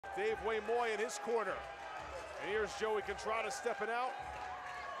Dave Moy in his corner. And here's Joey Contrada stepping out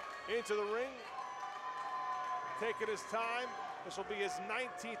into the ring, taking his time. This will be his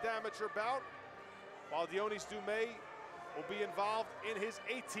 19th amateur bout, while Dionys Dume will be involved in his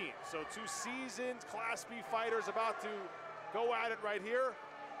 18th. So two seasoned Class B fighters about to go at it right here.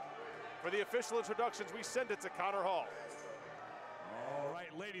 For the official introductions, we send it to Connor Hall. All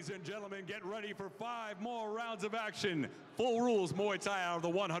right, ladies and gentlemen, get ready for 5 more rounds of action. Full rules Muay Thai out of the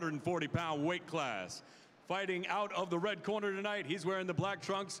 140-pound weight class. Fighting out of the red corner tonight, he's wearing the black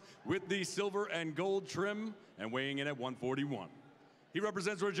trunks with the silver and gold trim and weighing in at 141. He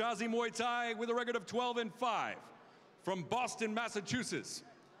represents Rajazi Muay Thai with a record of 12-5. From Boston, Massachusetts,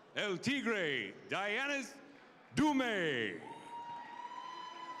 El Tigre, Dionys Dume.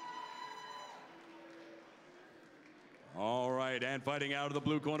 All right, and fighting out of the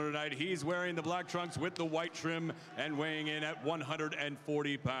blue corner tonight, he's wearing the black trunks with the white trim and weighing in at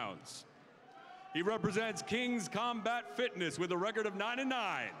 140 pounds. He represents King's Combat Fitness with a record of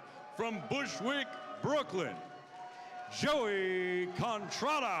 9-9. From Bushwick, Brooklyn, Joey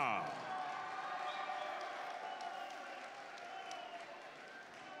Contrada.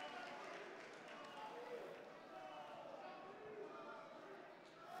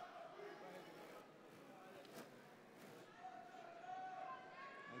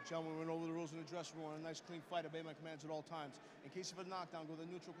 Gentlemen, we went over the rules in the dressing room. A nice, clean fight. Obey my commands at all times. In case of a knockdown, go to the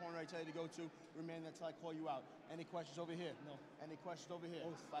neutral corner I tell you to go to. Remain there until I call you out. Any questions over here? No. Any questions over here?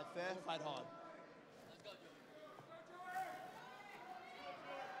 Fight fair, fight hard. Let's go, Joey.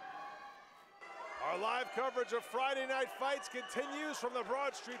 Our live coverage of Friday Night Fights continues from the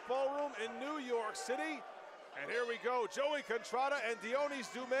Broad Street Ballroom in New York City. And here we go. Joey Contrada and Dionys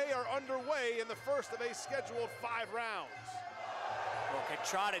Dume are underway in the first of a scheduled 5 rounds. Well,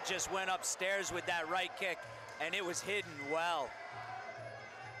 Contrada just went upstairs with that right kick, and it was hidden well.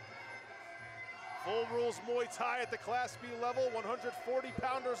 Full rules Muay Thai at the Class B level,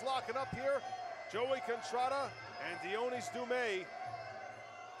 140-pounders locking up here. Joey Contrada and Dionys Dume.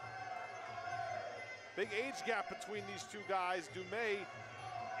 Big age gap between these two guys. Dume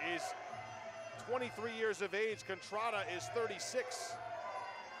is 23 years of age, Contrada is 36.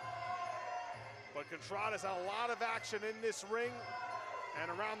 But Contrada's had a lot of action in this ring and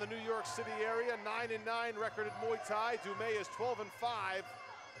around the New York City area. 9-9 record in Muay Thai. Dume is 12-5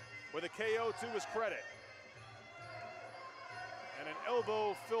 with a KO to his credit. And an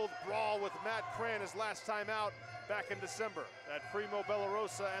elbow-filled brawl with Matt Cran his last time out back in December that Primo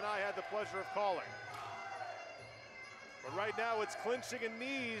Bellarosa and I had the pleasure of calling. But right now it's clinching and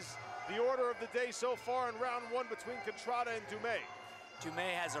knees, the order of the day so far in round 1 between Contrada and Dume.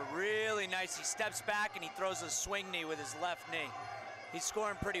 Dume has a really nice, he steps back and he throws a swing knee with his left knee. He's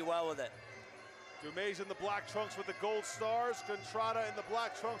scoring pretty well with it. Dume's in the black trunks with the gold stars, Contrada in the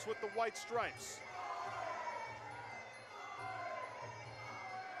black trunks with the white stripes.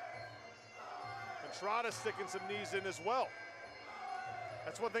 Contrada sticking some knees in as well.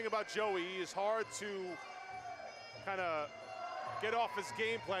 That's one thing about Joey, he is hard to kind of get off his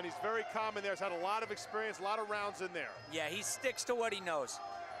game plan. He's very calm in there, he's had a lot of experience, a lot of rounds in there. Yeah, he sticks to what he knows,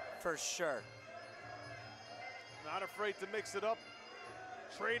 for sure. Not afraid to mix it up.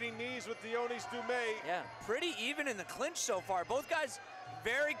 Trading knees with Dionys Dume. Yeah, pretty even in the clinch so far. Both guys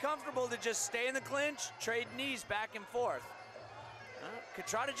very comfortable to just stay in the clinch, trade knees back and forth.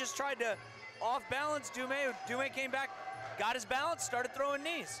 Contrada just tried to off-balance Dume. Dume came back, got his balance, started throwing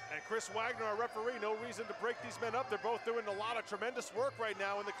knees. And Chris Wagner, our referee, no reason to break these men up. They're both doing a lot of tremendous work right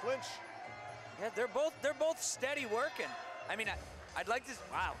now in the clinch. Yeah, they're both steady working. I mean, I'd like to,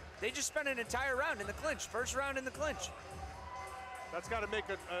 wow. They just spent an entire round in the clinch, first round in the clinch. That's got to make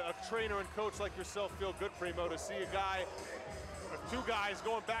a trainer and coach like yourself feel good, Primo, to see a guy, or two guys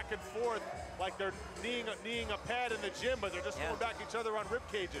going back and forth like they're kneeing a pad in the gym, but they're just going back each other on rib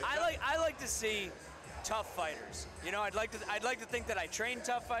cages. I like to see tough fighters. You know, I'd like to think that I train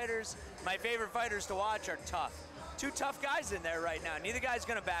tough fighters. My favorite fighters to watch are tough. 2 tough guys in there right now. Neither guy's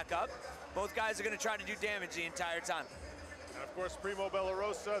gonna back up. Both guys are gonna try to do damage the entire time. And of course, Primo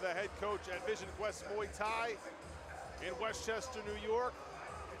Bellarosa, the head coach at Vision Quest Muay Thai in Westchester, New York.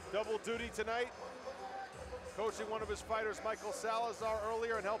 Double duty tonight. Coaching one of his fighters, Michael Salazar,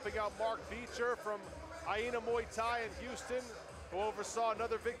 earlier, and helping out Mark Beecher from Aina Muay Thai in Houston, who oversaw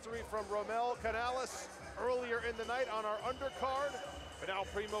another victory from Romel Canales earlier in the night on our undercard. But now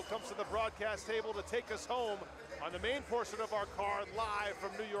Primo comes to the broadcast table to take us home on the main portion of our card, live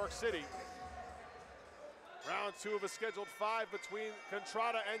from New York City. Round 2 of a scheduled 5 between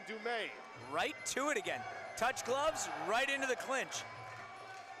Contrada and Dume. Right to it again. Touch gloves, right into the clinch.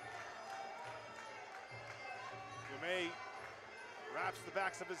 Dume Wraps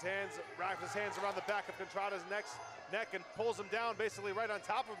his hands around the back of Contrada's neck and pulls him down basically right on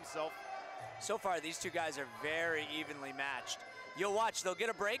top of himself. So far, these two guys are very evenly matched. You'll watch, they'll get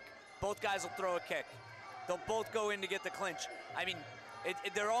a break, both guys will throw a kick. They'll both go in to get the clinch. I mean,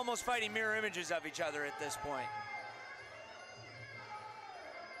 they're almost fighting mirror images of each other at this point.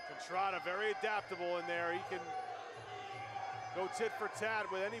 Contrada very adaptable in there. He can go tit for tat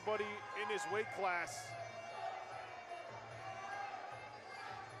with anybody in his weight class.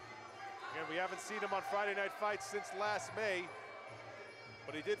 Again, we haven't seen him on Friday Night Fights since last May,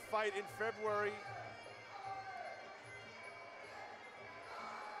 but he did fight in February.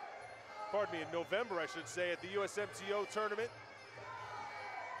 Pardon me, in November, I should say, at the USMTO tournament.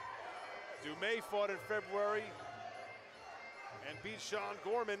 Dume fought in February and beat Sean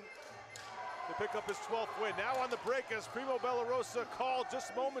Gorman to pick up his 12th win. Now on the break, as Primo Bellarosa called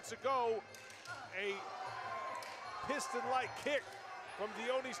just moments ago, a piston-like kick from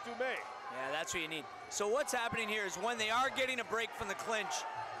Dionys Dume. Yeah, that's what you need. So what's happening here is when they are getting a break from the clinch,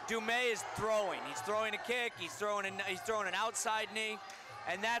 Dume is throwing. He's throwing a kick, he's throwing an outside knee,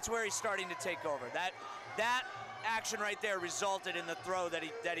 and that's where he's starting to take over. That action right there resulted in the throw that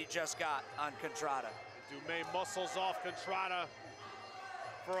he just got on Contrada. Dume muscles off Contrada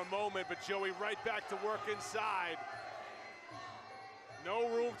for a moment, but Joey right back to work inside. No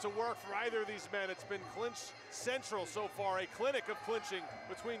room to work for either of these men. It's been clinch central so far, a clinic of clinching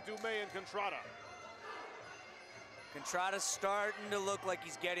between Dume and Contrada. Contrada's starting to look like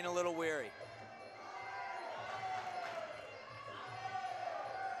he's getting a little weary.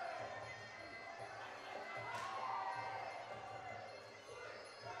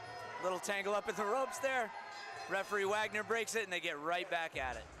 Little tangle up in the ropes there. Referee Wagner breaks it and they get right back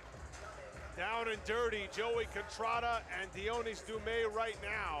at it. Down and dirty, Joey Contrada and Dionys Dume right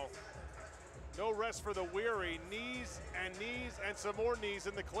now. No rest for the weary. Knees and some more knees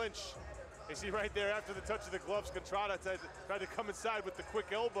in the clinch. You see right there after the touch of the gloves, Contrada tried to come inside with the quick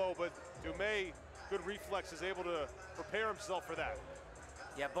elbow, but Dume, good reflex, is able to prepare himself for that.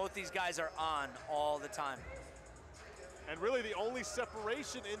 Yeah, both these guys are on all the time. And really the only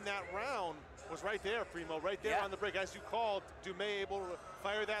separation in that round was right there, Primo, right there on the break. As you called, Dume able to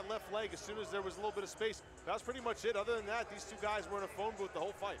fire that left leg as soon as there was a little bit of space. That was pretty much it. Other than that, these two guys were in a phone booth the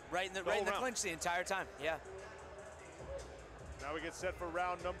whole fight. Right in the clinch the entire time, yeah. Now we get set for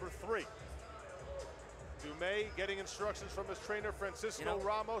round number 3. Dume getting instructions from his trainer, Francisco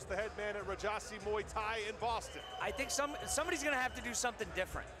Ramos, the head man at Rajasi Muay Thai in Boston. I think somebody's gonna have to do something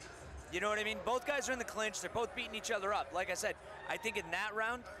different. You know what I mean? Both guys are in the clinch. They're both beating each other up. Like I said, I think in that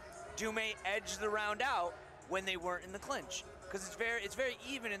round, Dume edged the round out when they weren't in the clinch, because it's very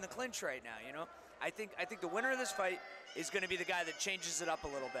even in the clinch right now. You know, I think the winner of this fight is going to be the guy that changes it up a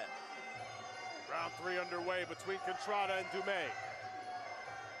little bit. Round 3 underway between Contrada and Dume.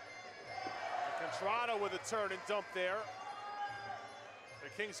 And Contrada with a turn and dump there. The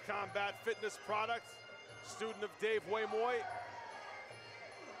King's Combat Fitness product, student of Dave Waymoy.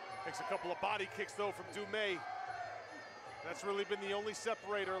 Takes a couple of body kicks though from Dume. That's really been the only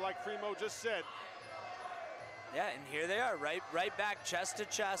separator, like Primo just said. Yeah, and here they are, right back, chest to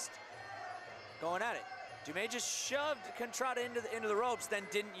chest, going at it. Dume just shoved Contrada into the ropes, then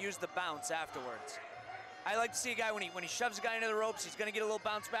didn't use the bounce afterwards. I like to see a guy when he shoves a guy into the ropes, he's gonna get a little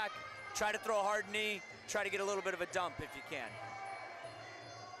bounce back, try to throw a hard knee, try to get a little bit of a dump if you can.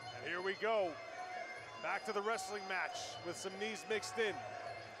 And here we go, back to the wrestling match with some knees mixed in.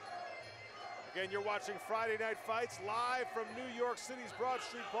 Again, you're watching Friday Night Fights live from New York City's Broad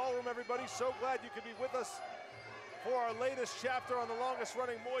Street Ballroom, everybody. So glad you could be with us for our latest chapter on the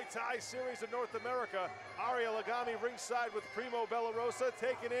longest-running Muay Thai series in North America. Ariel Agami ringside with Primo Bellarosa,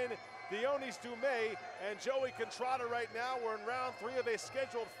 taking in Dionys Dume and Joey Contrada right now. We're in round 3 of a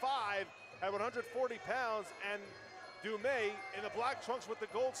scheduled 5 at 140 pounds, and Dume in the black trunks with the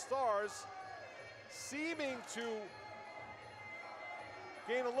gold stars, seeming to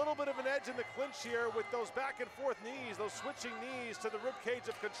gain a little bit of an edge in the clinch here with those back and forth knees, those switching knees to the rib cage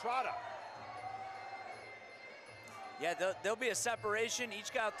of Contrada. Yeah, there'll be a separation.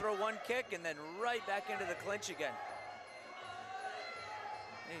 Each guy will throw one kick and then right back into the clinch again.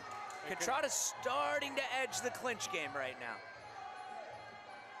 Contrada's starting to edge the clinch game right now.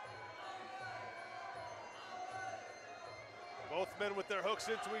 Both men with their hooks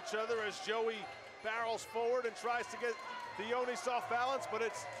into each other as Joey barrels forward and tries to get Dionys off balance, but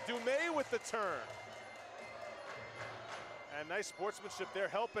it's Dume with the turn. And nice sportsmanship there,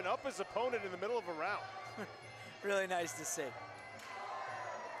 helping up his opponent in the middle of a round. Really nice to see.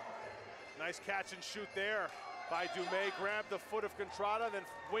 Nice catch and shoot there by Dume. Grabbed the foot of Contrada, then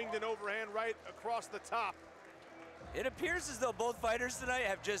winged an overhand right across the top. It appears as though both fighters tonight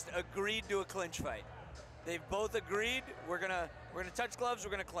have just agreed to a clinch fight. They've both agreed, we're gonna touch gloves,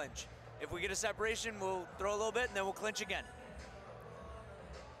 we're gonna clinch. If we get a separation, we'll throw a little bit and then we'll clinch again.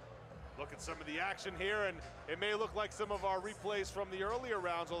 Look at some of the action here, and it may look like some of our replays from the earlier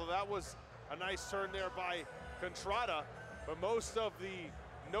rounds, although that was a nice turn there by Contrada, but most of the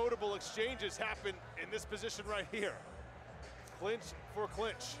notable exchanges happen in this position right here. Clinch for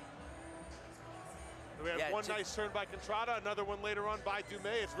clinch. We have one nice turn by Contrada, another one later on by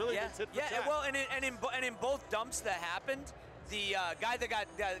Dume. It's really been tit for tat. Well, and in both dumps that happened, the guy that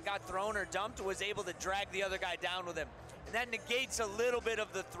got thrown or dumped was able to drag the other guy down with him, and that negates a little bit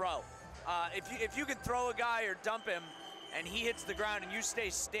of the throw. If you can throw a guy or dump him, and he hits the ground and you stay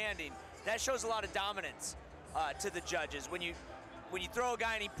standing, that shows a lot of dominance to the judges. When you throw a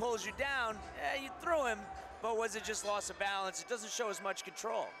guy and he pulls you down, you threw him, but was it just loss of balance? It doesn't show as much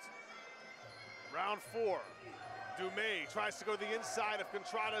control. Round 4. Dume tries to go to the inside of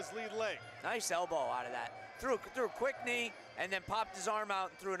Contrada's lead leg. Nice elbow out of that. Threw a quick knee and then popped his arm out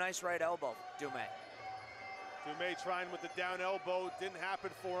and threw a nice right elbow, Dume. Dume trying with the down elbow, didn't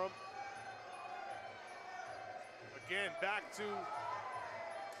happen for him. Again, back to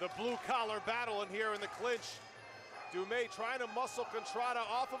the blue collar battle in here in the clinch. Dume trying to muscle Contrada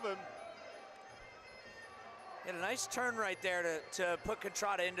off of him. He had a nice turn right there to put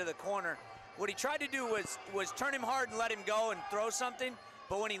Contrada into the corner. What he tried to do was turn him hard and let him go and throw something,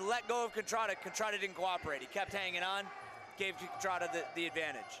 but when he let go of Contrada, Contrada didn't cooperate. He kept hanging on, gave Contrada the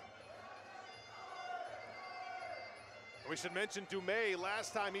advantage. We should mention Dume,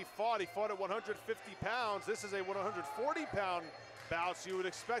 last time he fought at 150 pounds. This is a 140-pound bout, so you would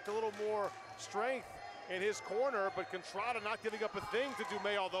expect a little more strength in his corner, but Contrada not giving up a thing to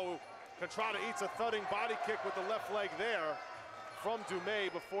Dume, although Contrada eats a thudding body kick with the left leg there from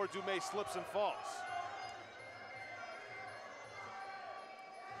Dume before Dume slips and falls.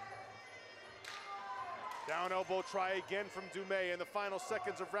 Down elbow try again from Dume in the final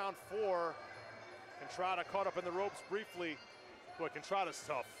seconds of round 4. Contrada caught up in the ropes briefly. Boy, Contrada's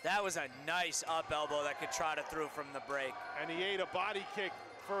tough. That was a nice up elbow that Contrada threw from the break. And he ate a body kick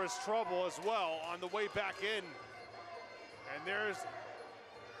for his trouble as well on the way back in. And there's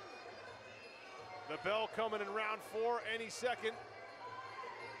the bell coming in round 4 any second.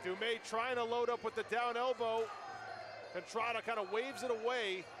 Dume trying to load up with the down elbow. Contrada kind of waves it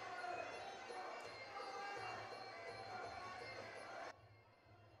away.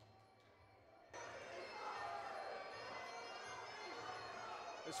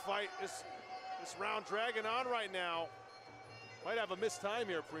 This fight, this round dragging on right now. Might have a missed time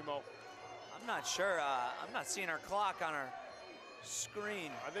here, Primo. I'm not sure. I'm not seeing our clock on our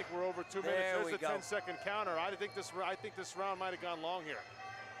screen. I think we're over 2 minutes. There's the 10-second counter. I think this round might have gone long here.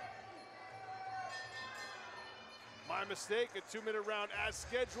 My mistake. A 2-minute round as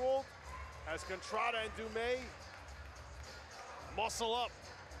scheduled. As Contrada and Dume muscle up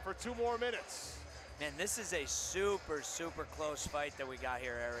for 2 more minutes. Man, this is a super, super close fight that we got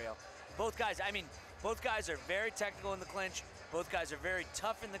here, Ariel. Both guys are very technical in the clinch. Both guys are very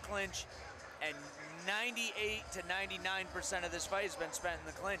tough in the clinch. And 98 to 99% of this fight has been spent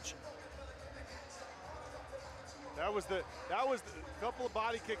in the clinch. That was the couple of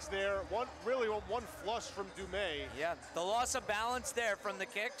body kicks there. One flush from Dume. Yeah, the loss of balance there from the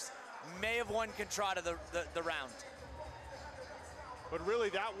kicks may have won Contrada the round. But really,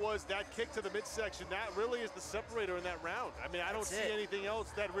 that kick to the midsection, that really is the separator in that round. I mean, I don't see anything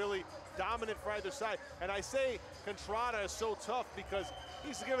else that really dominant for either side. And I say Contrada is so tough because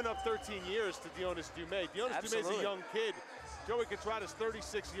he's given up 13 years to Dionys Dume. Dionys Dume is a young kid. Joey Contrada is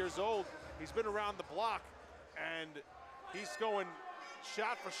 36 years old. He's been around the block, and he's going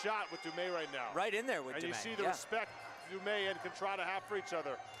shot for shot with Dume right now. Right in there with Dume. And you see the respect Dume and Contrada have for each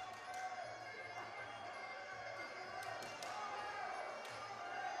other.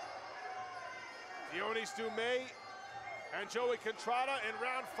 Dionys Dume and Joey Contrada in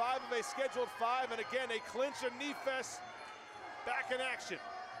round 5 of a scheduled 5, and again a clinch and knee fest back in action.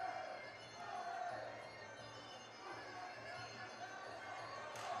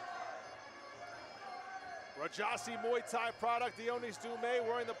 Rajasi Muay Thai product, Dionys Dume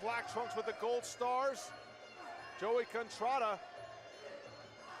wearing the black trunks with the gold stars. Joey Contrada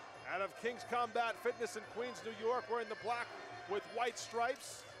out of King's Combat Fitness in Queens, New York, wearing the black with white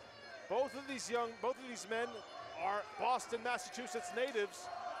stripes. Both of these men are Boston, Massachusetts natives,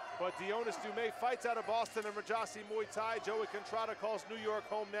 but Dionys Dume fights out of Boston and Rajasi Muay Thai. Joey Contrada calls New York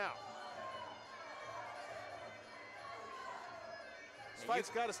home now. This fight's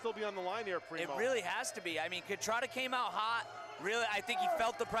got to still be on the line here, Primo. It really has to be. I mean, Contrada came out hot. Really, I think he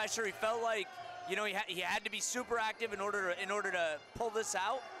felt the pressure. He felt like, You know, he had to be super active in order to pull this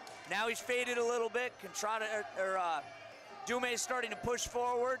out. Now he's faded a little bit. Contrada Dume is starting to push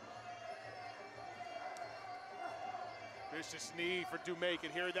forward. Vicious knee for Dume. You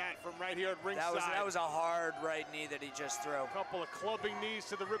can hear that from right here at ringside. That was a hard right knee that he just threw. A couple of clubbing knees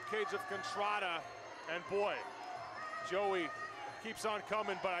to the ribcage of Contrada. And boy, Joey keeps on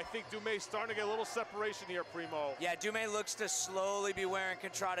coming, but I think Dume's starting to get a little separation here, Primo. Yeah, Dume looks to slowly be wearing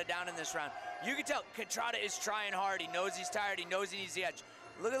Contrada down in this round. You can tell Contrada is trying hard. He knows he's tired. He knows he needs the edge.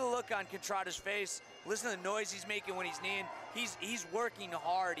 Look at the look on Contrada's face. Listen to the noise he's making when he's kneeing. He's working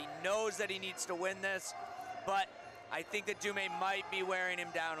hard. He knows that he needs to win this, but I think that Dume might be wearing him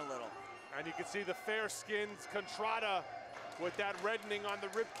down a little. And you can see the fair-skinned Contrada with that reddening on the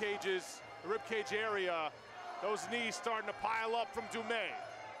ribcage area. Those knees starting to pile up from Dume.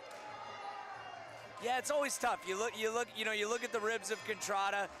 Yeah, it's always tough. You look at the ribs of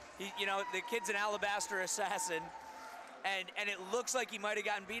Contrada. The kid's an alabaster assassin, and it looks like he might have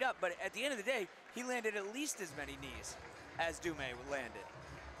gotten beat up. But at the end of the day, he landed at least as many knees as Dume landed.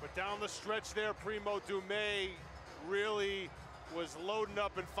 But down the stretch there, Primo, Dume really was loading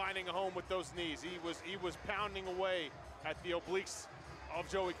up and finding a home with those knees. He was pounding away at the obliques of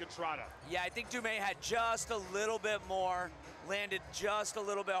Joey Contrada. Yeah, I think Dume had just a little bit more, landed just a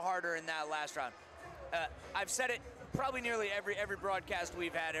little bit harder in that last round. I've said it probably nearly every broadcast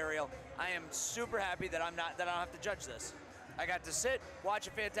we've had, Ariel. I am super happy that I don't have to judge this. I got to sit, watch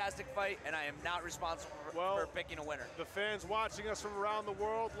a fantastic fight, and I am not responsible for picking a winner. The fans watching us from around the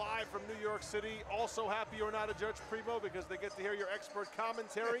world, live from New York City, also happy you're not a judge, Primo, because they get to hear your expert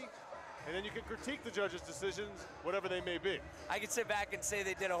commentary. And then you can critique the judges' decisions, whatever they may be. I can sit back and say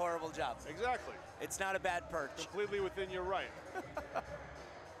they did a horrible job. Exactly. It's not a bad perch. Completely within your right.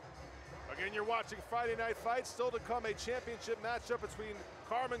 Again, you're watching Friday Night Fights. Still to come, a championship matchup between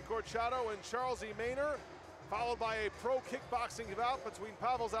Carmen Corchado and Charles E. Maynor, followed by a pro kickboxing bout between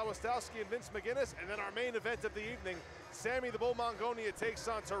Pavel Zawistowski and Vince McGinnis. And then our main event of the evening, Sammy the Bull Mongonia takes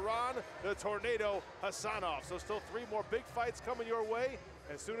on Tehran the Tornado Hassanov. So still 3 more big fights coming your way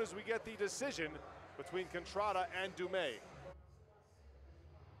as soon as we get the decision between Contrada and Dume.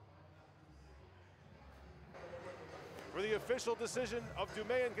 For the official decision of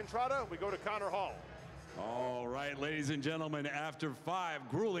Dume and Contrada, we go to Connor Hall. All right, ladies and gentlemen, after 5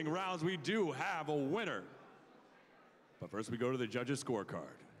 grueling rounds, we do have a winner. But first we go to the judges'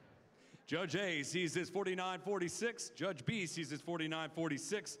 scorecard. Judge A sees this 49-46. Judge B sees this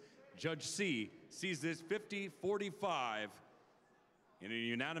 49-46. Judge C sees this 50-45. In a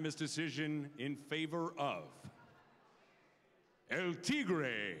unanimous decision in favor of El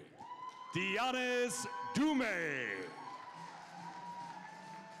Tigre, Dionys Dume.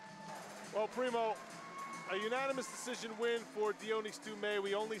 Well, Primo, a unanimous decision win for Dionys Dume.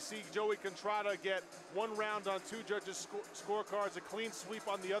 We only see Joey Contrada get 1 round on 2 judges' scorecards, a clean sweep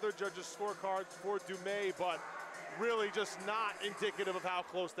on the other judges' scorecards for Dume, but really just not indicative of how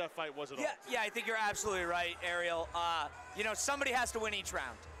close that fight was at all. Yeah, I think you're absolutely right, Ariel. Somebody has to win each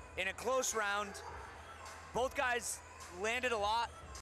round. In a close round, both guys landed a lot.